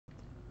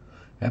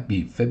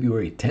Happy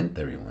February 10th,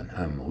 everyone.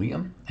 I'm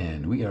Liam,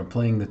 and we are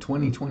playing the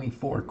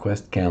 2024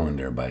 Quest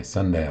Calendar by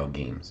Sundial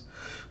Games,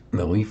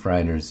 the Leaf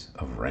Riders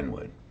of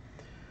Wrenwood.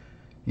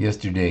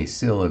 Yesterday,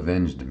 Syl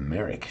avenged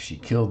Merrick. She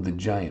killed the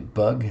giant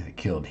bug that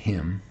killed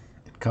him.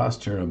 It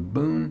cost her a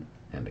boon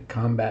and a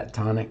combat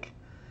tonic,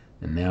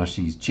 and now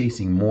she's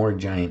chasing more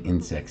giant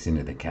insects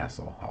into the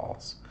castle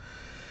halls.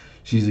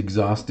 She's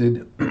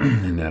exhausted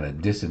and at a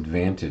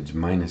disadvantage,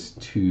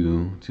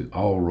 -2 to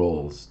all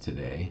rolls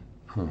today.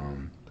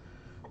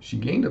 She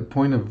gained a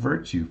point of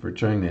virtue for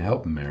trying to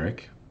help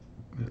Merrick.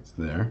 It's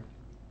there.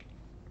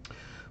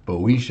 But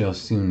we shall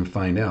soon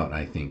find out,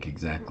 I think,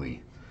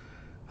 exactly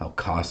how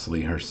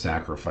costly her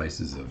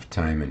sacrifices of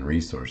time and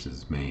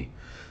resources may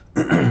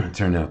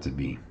turn out to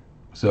be.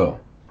 So,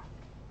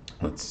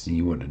 let's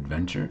see what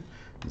adventure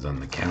is on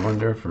the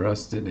calendar for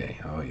us today.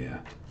 Oh,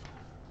 yeah.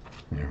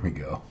 There we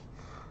go.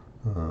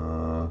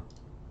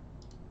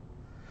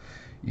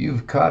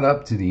 You've caught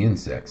up to the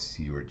insects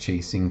you were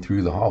chasing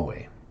through the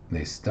hallway.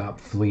 They stop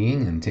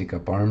fleeing and take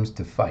up arms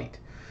to fight.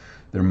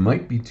 There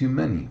might be too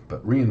many,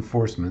 but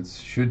reinforcements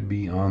should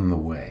be on the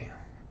way.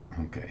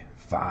 Okay,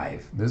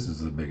 5. This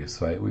is the biggest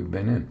fight we've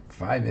been in.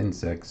 5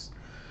 insects,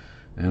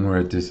 and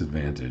we're at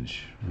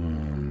disadvantage.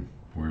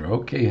 We're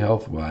okay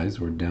health-wise.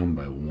 We're down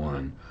by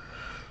 1.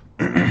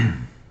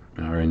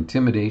 Our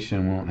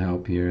intimidation won't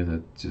help here.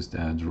 That just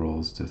adds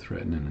rolls to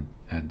threaten and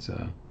adds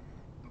a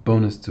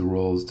bonus to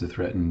rolls to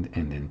threaten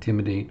and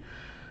intimidate.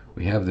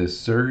 We have this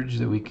surge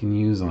that we can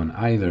use on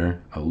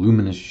either a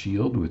luminous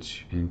shield,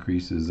 which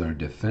increases our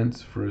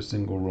defense for a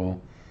single roll,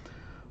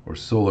 or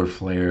solar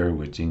flare,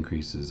 which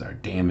increases our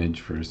damage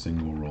for a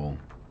single roll.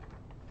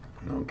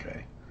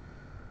 Okay.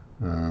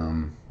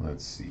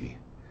 Let's see.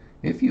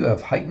 If you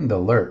have heightened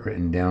alert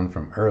written down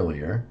from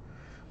earlier,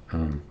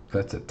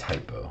 that's a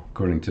typo.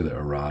 According to the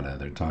errata,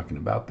 they're talking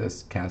about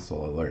this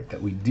castle alert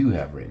that we do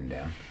have written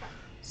down.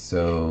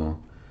 So,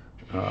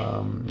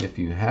 if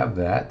you have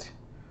that,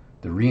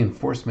 the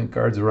reinforcement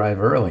guards arrive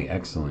early.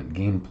 Excellent.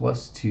 Gain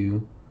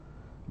 +2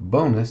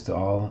 bonus to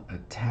all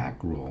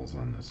attack rolls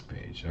on this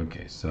page.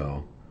 Okay,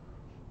 so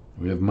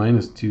we have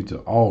 -2 to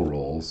all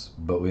rolls,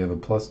 but we have a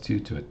 +2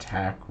 to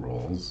attack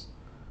rolls.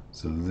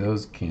 So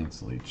those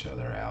cancel each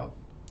other out.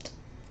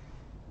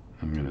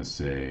 I'm going to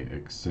say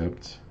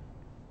except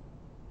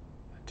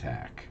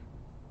attack.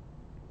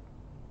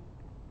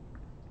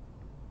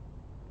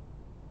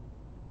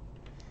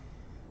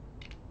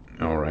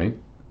 All right.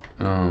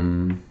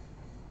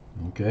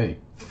 Okay,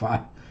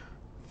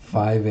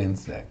 five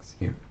insects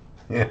here.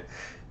 Yeah,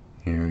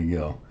 here we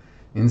go.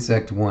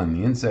 Insect 1.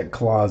 The insect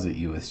claws at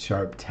you with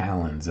sharp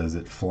talons as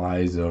it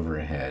flies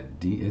overhead.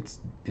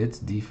 Its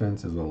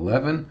defense is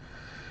 11,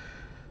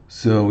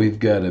 so we've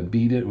got to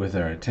beat it with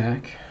our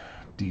attack.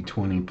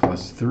 D20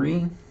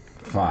 +3,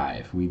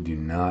 5. We do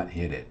not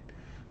hit it.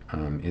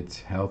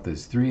 Its health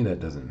is 3. That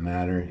doesn't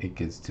matter. It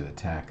gets to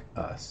attack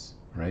us,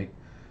 right?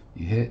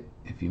 You hit.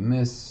 If you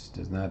miss,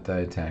 does not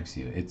die, attacks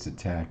you. Its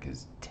attack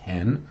is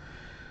 10.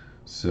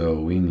 So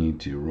we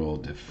need to roll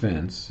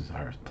defense.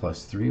 Our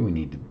 +3, we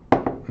need to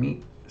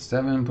meet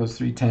 7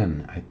 +3,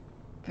 10. I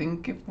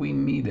think if we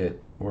meet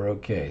it, we're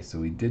okay.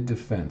 So we did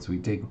defense. We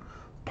take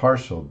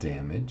partial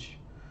damage.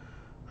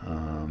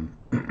 Hold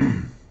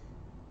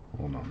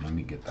on, let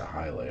me get the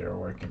highlighter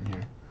working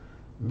here.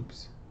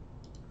 Oops.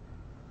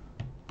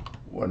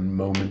 One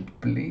moment,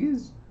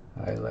 please.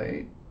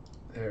 Highlight.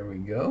 There we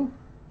go.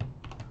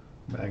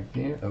 Back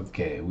here.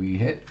 Okay, we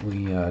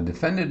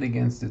defended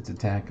against its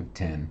attack of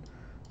 10,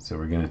 so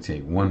we're going to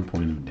take 1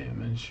 point of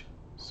damage.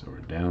 So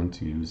we're down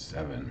to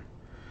 7.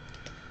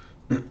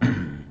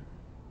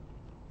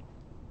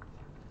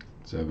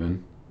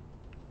 7.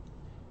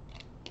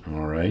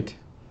 All right.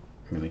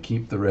 I'm going to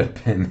keep the red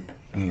pen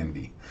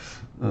handy.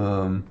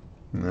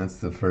 That's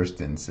the first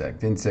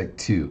insect. Insect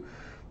 2.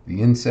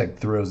 The insect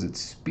throws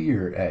its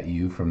spear at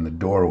you from the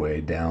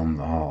doorway down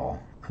the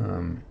hall.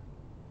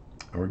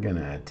 We're going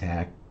to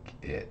attack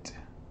it.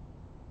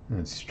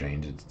 That's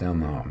strange. It's down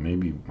the hall.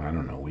 Maybe, I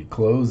don't know. We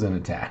close and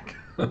attack.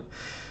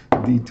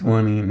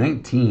 D20,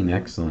 19.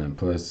 Excellent.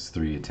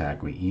 +3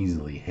 attack. We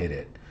easily hit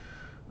it.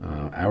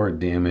 Our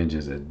damage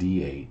is a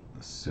D8.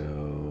 So,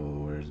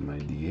 where's my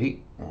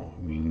D8? Oh,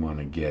 we want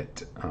to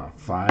get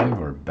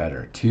 5 or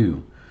better.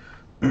 2.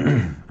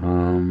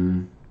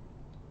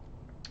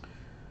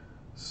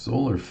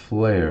 Solar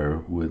flare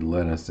would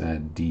let us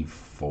add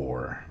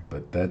D4,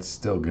 but that's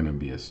still going to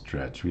be a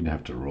stretch. We'd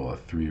have to roll a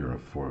 3 or a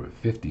 4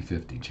 with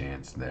 50-50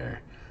 chance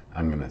there.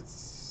 I'm going to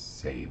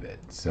save it.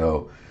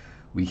 So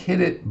we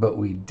hit it, but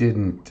we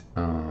didn't.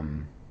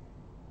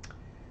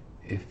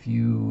 If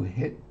you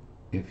hit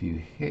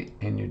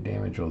and your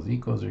damage rolls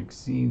equals or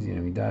exceeds, the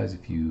enemy dies.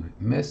 If you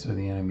miss or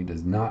the enemy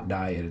does not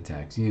die, it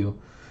attacks you.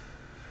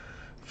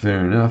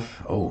 Fair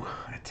enough. Oh,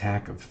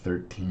 attack of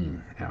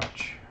 13.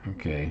 Ouch.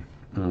 Okay.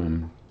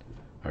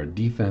 Our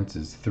defense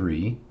is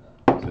 3,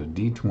 so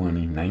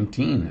D20,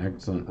 19.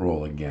 Excellent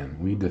roll again.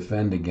 We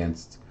defend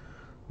against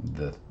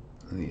the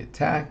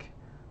attack,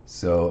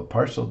 so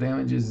partial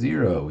damage is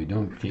 0. We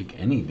don't take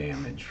any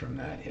damage from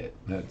that hit.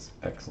 That's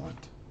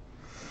excellent.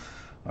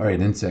 All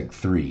right, insect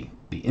 3.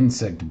 The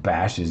insect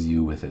bashes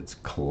you with its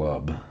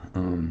club.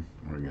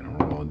 We're going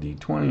to roll a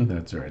d20.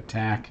 That's our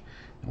attack.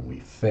 And we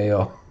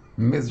fail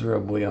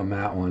miserably on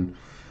that one.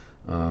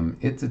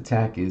 Its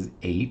attack is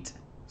 8.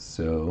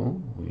 So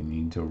we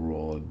need to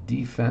roll a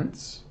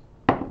defense.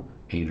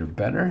 8 or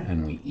better.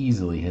 And we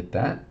easily hit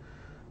that.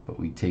 But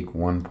we take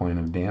 1 point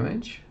of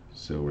damage.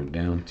 So we're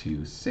down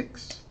to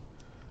 6.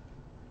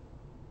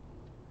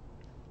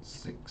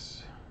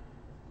 6.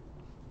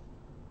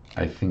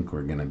 I think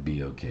we're going to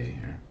be okay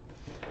here.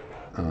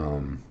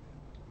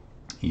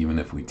 Even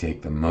if we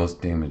take the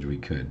most damage we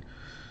could,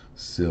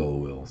 Syl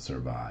will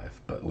survive.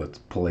 But let's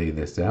play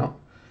this out.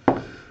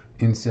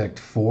 Insect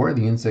 4.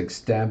 The insect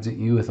stabs at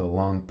you with a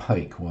long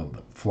pike while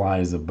it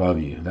flies above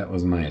you. That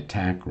was my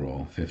attack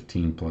roll.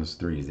 15 plus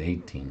 3 is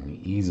 18. We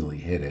easily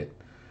hit it.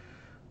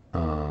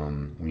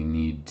 We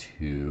need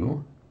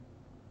to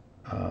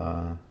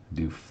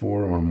do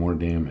 4 or more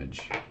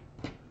damage.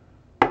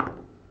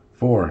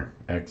 4.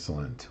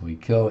 Excellent. We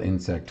kill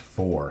insect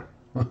 4.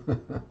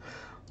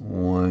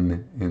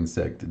 1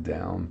 insect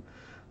down.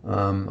 The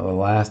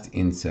last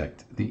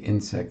insect. The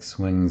insect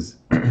swings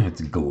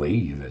its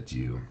glaive at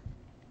you.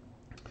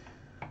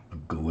 A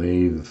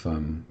glaive, if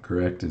I'm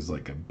correct, is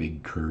like a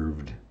big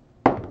curved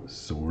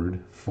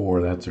sword.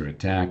 4, that's her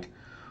attack.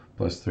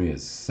 Plus 3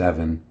 is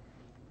 7.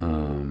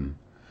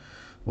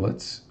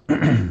 Let's...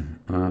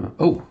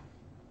 oh,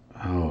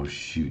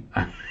 shoot.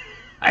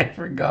 I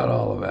forgot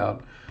all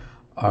about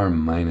our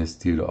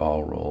 -2 to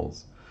all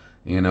rolls.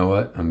 You know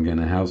what? I'm going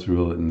to house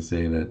rule it and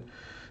say that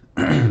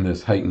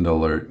this heightened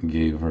alert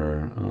gave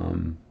her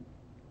an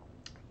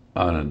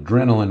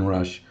adrenaline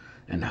rush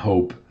and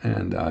hope,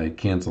 and I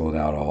canceled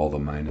out all the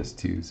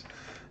 -2s.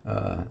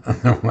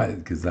 Otherwise,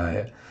 because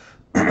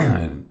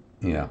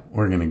yeah,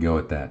 we're going to go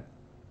with that.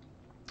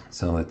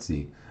 So let's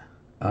see.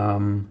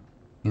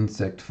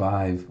 Insect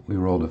 5, we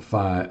rolled a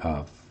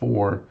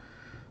 4.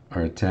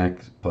 Our attack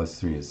plus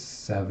 3 is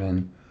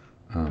 7.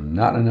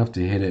 Not enough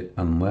to hit it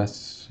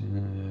unless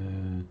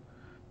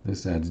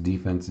this adds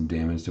defense and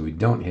damage, so we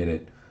don't hit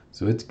it.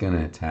 So it's going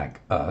to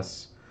attack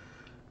us.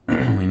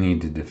 We need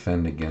to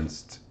defend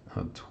against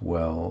a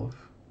 12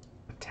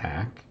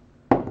 attack.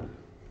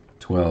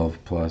 12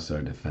 plus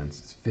our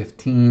defense is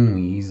 15.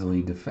 We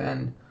easily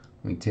defend.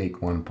 We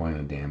take 1 point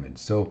of damage.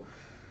 So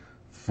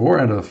 4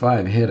 out of the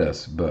 5 hit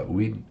us, but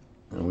we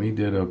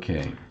did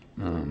okay.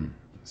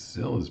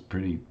 Syl is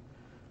pretty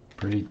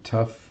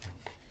tough.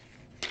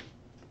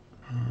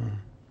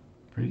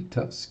 Pretty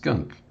tough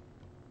skunk.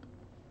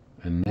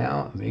 And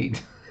now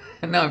 8.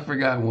 And now I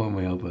forgot one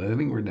way else. I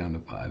think we're down to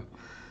 5.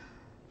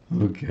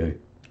 Okay.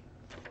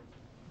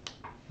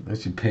 I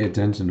should pay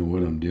attention to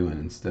what I'm doing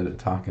instead of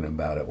talking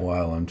about it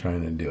while I'm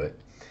trying to do it.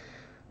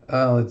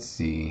 Let's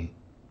see.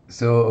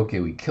 So, okay,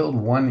 we killed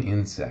 1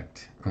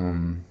 insect.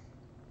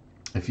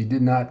 If you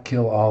did not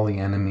kill all the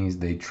enemies,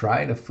 they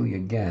try to flee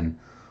again,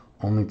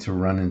 only to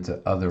run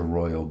into other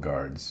royal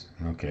guards.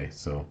 Okay,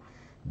 so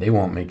they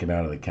won't make it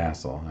out of the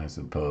castle, I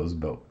suppose,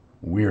 but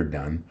we're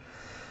done.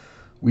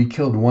 We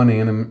killed 1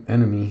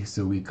 enemy,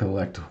 so we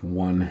collect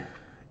 1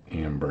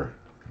 amber.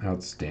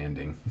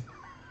 Outstanding.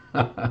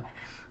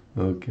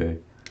 Okay.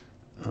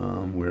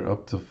 We're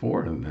up to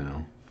 4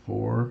 now.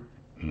 4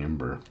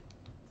 amber.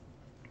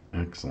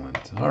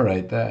 Excellent. All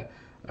right,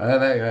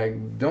 I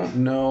don't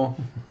know.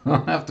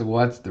 I'll have to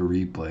watch the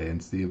replay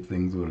and see if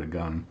things would have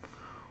gone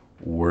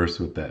worse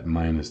with that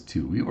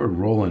 -2. We were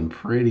rolling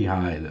pretty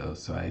high, though,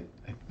 so I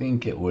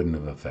think it wouldn't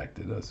have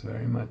affected us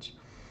very much.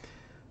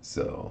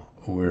 So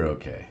we're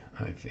okay,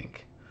 I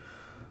think.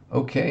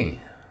 Okay.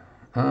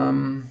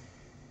 On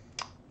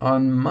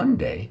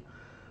Monday,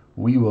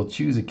 we will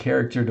choose a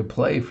character to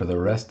play for the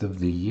rest of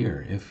the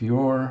year. If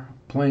you're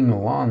playing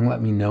along,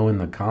 let me know in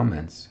the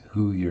comments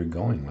who you're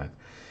going with.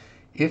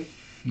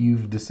 If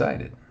you've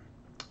decided.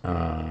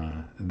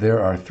 There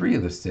are 3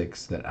 of the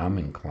 6 that I'm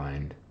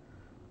inclined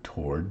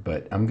toward,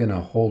 but I'm going to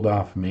hold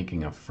off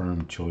making a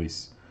firm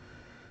choice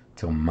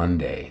till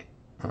Monday.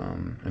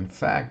 In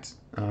fact,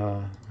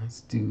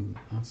 let's do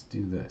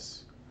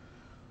this.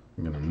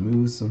 I'm going to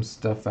move some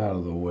stuff out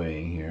of the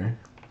way here.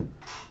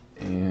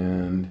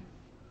 And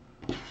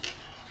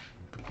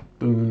put the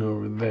spoon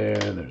over there.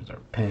 There's our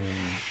pen.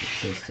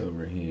 Put this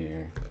over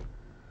here.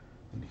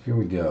 And here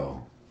we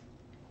go.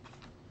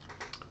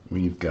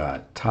 We've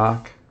got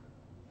Talk.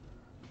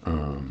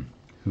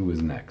 Who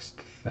was next?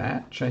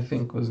 Thatch, I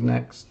think, was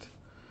next.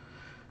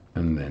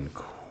 And then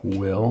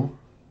Quill.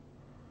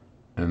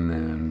 And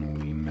then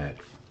we met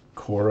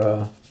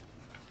Cora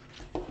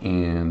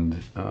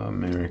and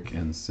Merrick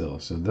and Syl.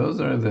 So those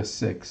are the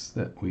 6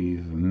 that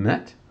we've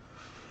met.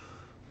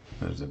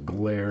 There's a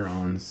glare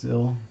on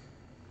Syl.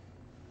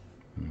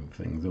 Move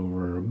things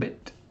over a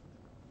bit.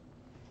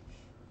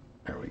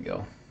 There we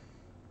go.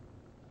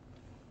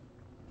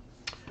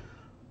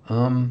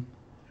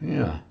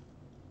 Yeah.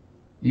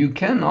 You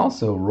can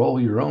also roll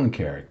your own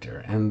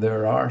character, and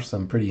there are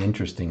some pretty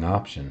interesting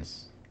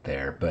options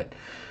there, but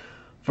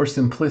for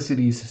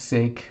simplicity's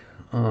sake,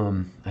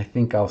 I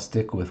think I'll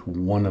stick with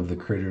one of the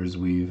critters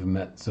we've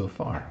met so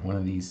far, one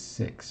of these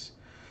 6.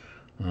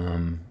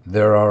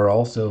 There are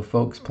also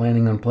folks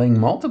planning on playing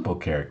multiple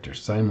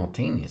characters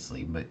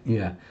simultaneously, but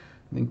yeah,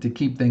 I think to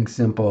keep things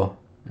simple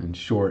and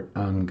short,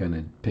 I'm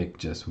gonna pick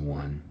just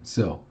one.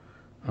 So,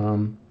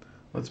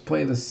 let's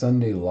play the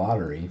Sunday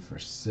lottery for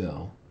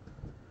Sil,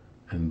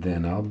 and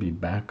then I'll be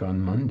back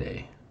on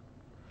Monday.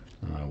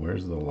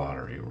 Where's the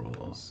lottery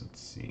rules?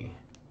 Let's see.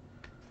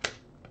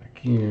 Back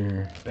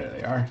here. There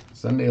they are.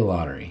 Sunday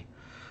lottery.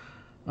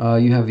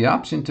 You have the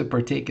option to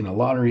partake in a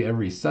lottery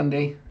every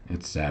Sunday.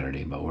 It's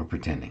Saturday, but we're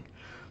pretending.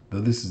 Though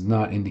this is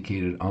not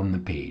indicated on the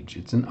page.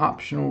 It's an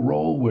optional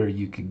roll where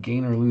you could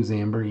gain or lose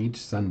amber each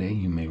Sunday.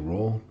 You may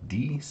roll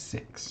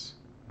D6.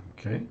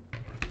 Okay.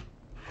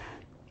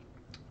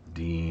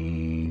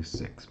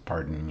 D6.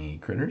 Pardon me,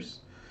 critters.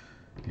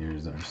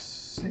 Here's our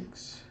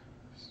 6.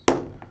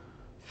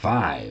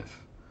 5.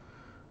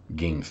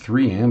 Gain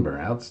 3 amber.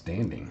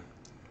 Outstanding.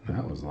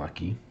 That was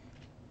lucky.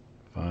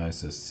 5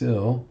 says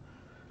Sil.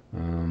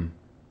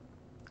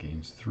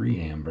 Gains 3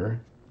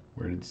 amber.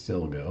 Where did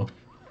Sil go?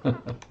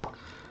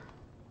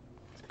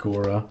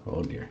 Cora.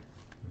 Oh dear.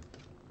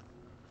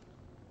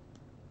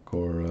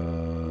 Cora,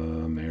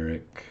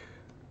 Merrick,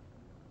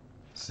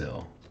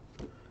 Sil.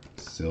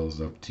 Sil's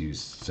up to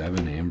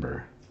 7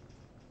 amber.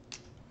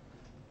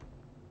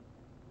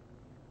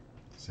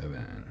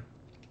 7.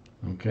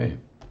 Okay.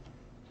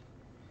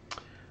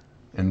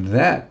 And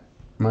that,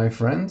 my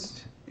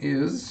friends,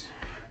 is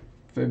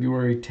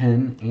February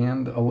 10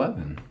 and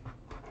 11.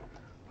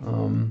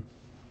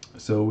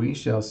 So we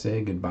shall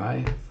say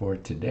goodbye for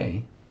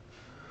today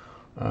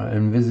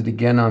and visit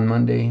again on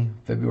Monday,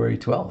 February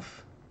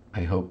 12th.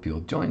 I hope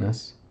you'll join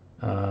us.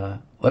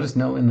 Let us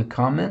know in the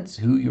comments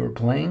who you're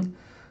playing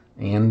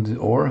and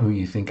or who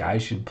you think I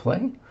should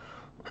play.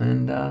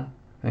 And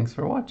thanks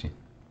for watching.